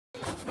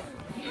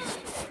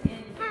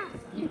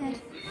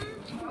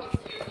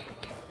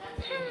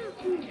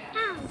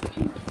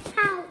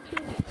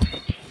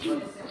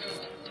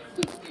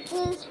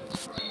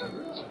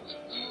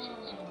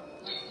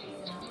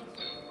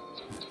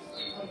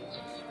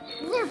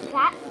are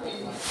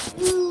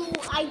Batwing. Ooh,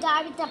 I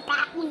died with the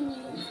Batwing.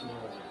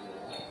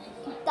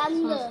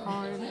 Thunder. This one's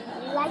hard.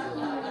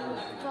 Lightning.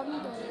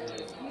 Thunder.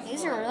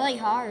 These are really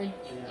hard.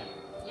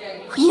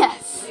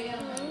 Yes.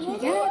 You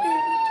got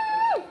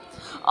it.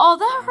 Oh,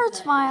 that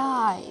hurts my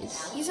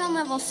eyes. He's on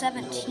level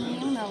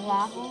 17, the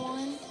lava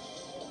one.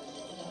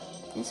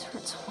 This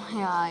hurts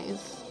my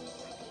eyes.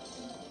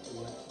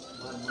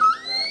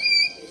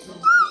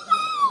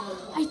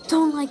 I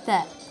don't like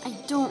that. I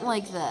don't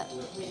like that.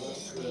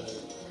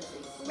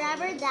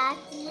 Rubber duck.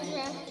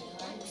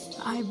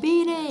 I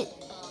beat it.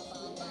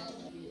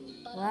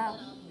 Wow.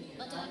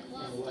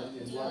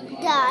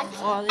 Duck.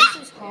 Oh, this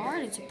is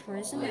hard. It's a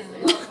prison.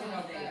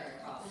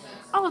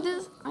 Oh,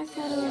 this. I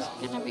thought it was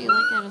gonna be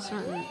like at a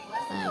certain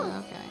thing.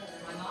 Okay.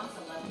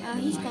 Oh,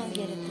 he's gonna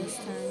get it this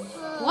time.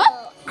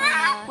 What?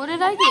 What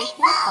did I get hit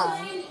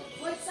by?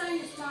 What sign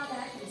is Todd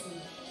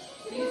Atkinson?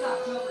 He's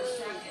October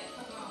 2nd.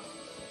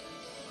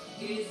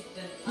 He's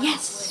the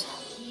Yes.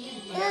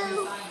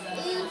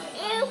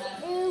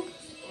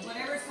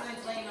 whatever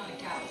sign's laying on the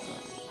couch.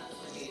 That's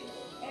what he is.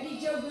 Eddie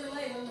Joe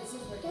Gourlay, when was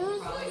his birthday?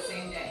 Probably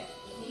same day.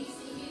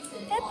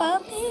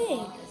 Peppa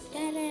Pig. Da,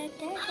 da,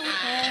 da, da,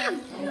 I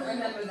don't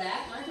remember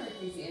that. My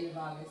birthday's the end of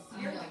August.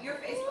 Your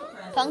Facebook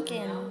friends.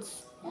 Pumpkins.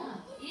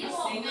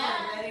 Single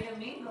and ready to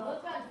mingle.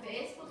 Look on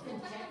Facebook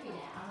and check it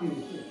out.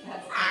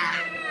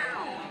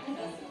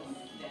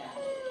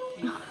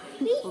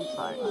 I'm so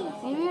sorry.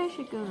 Maybe I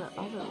should go the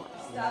other way.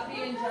 Stop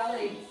being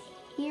jelly.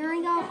 Here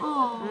we go.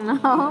 Oh. No.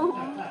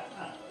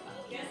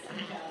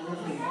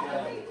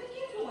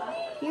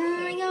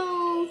 Here we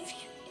go.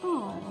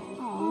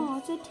 Oh,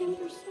 it's at 10%.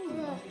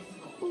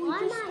 Why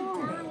am I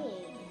dying?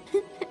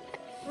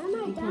 Why am I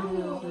Because it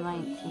dying? was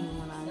 19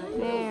 when I.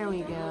 There we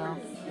go.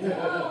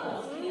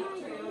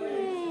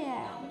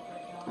 Yeah.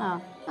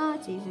 Oh. Oh,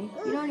 it's easy.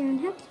 You don't even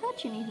have to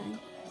touch anything.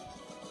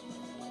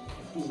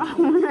 Oh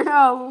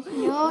no.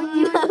 No.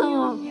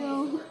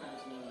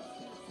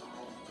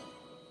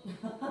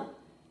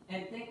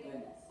 And thank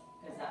goodness,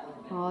 because that would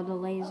have been. Oh, the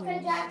Okay,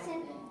 laser.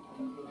 Jackson.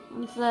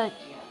 What's that?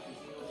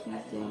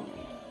 He's doing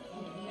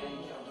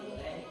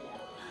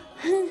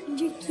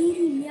You're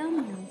eating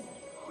yum.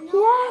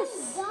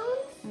 Yes!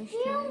 Don't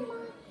steal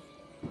my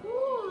toy.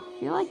 I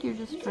feel like you're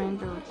just trying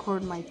to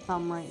record my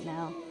thumb right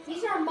now.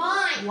 These are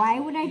mine. Why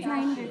would I try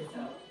and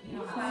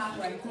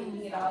Right,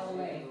 taking it all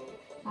away.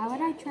 Why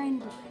would I try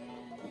and So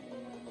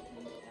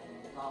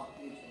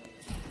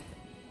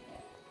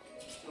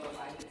if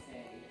I could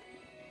say,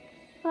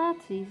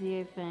 That's easy,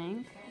 I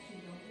think.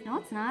 No,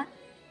 it's not.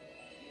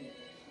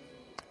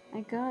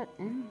 I got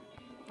in.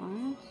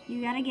 What?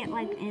 You gotta get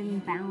like in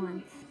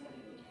balance.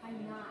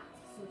 I'm not,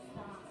 so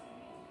stop.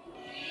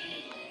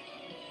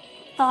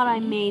 Thought I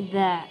made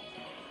that.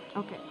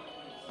 Okay.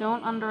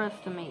 Don't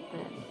underestimate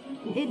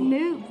this. It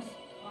moves.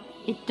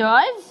 It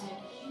does?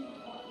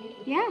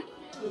 Yeah.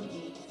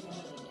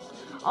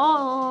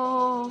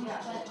 Oh.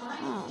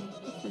 Oh,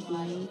 this is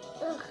neat.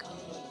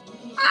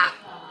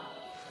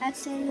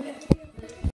 That's it.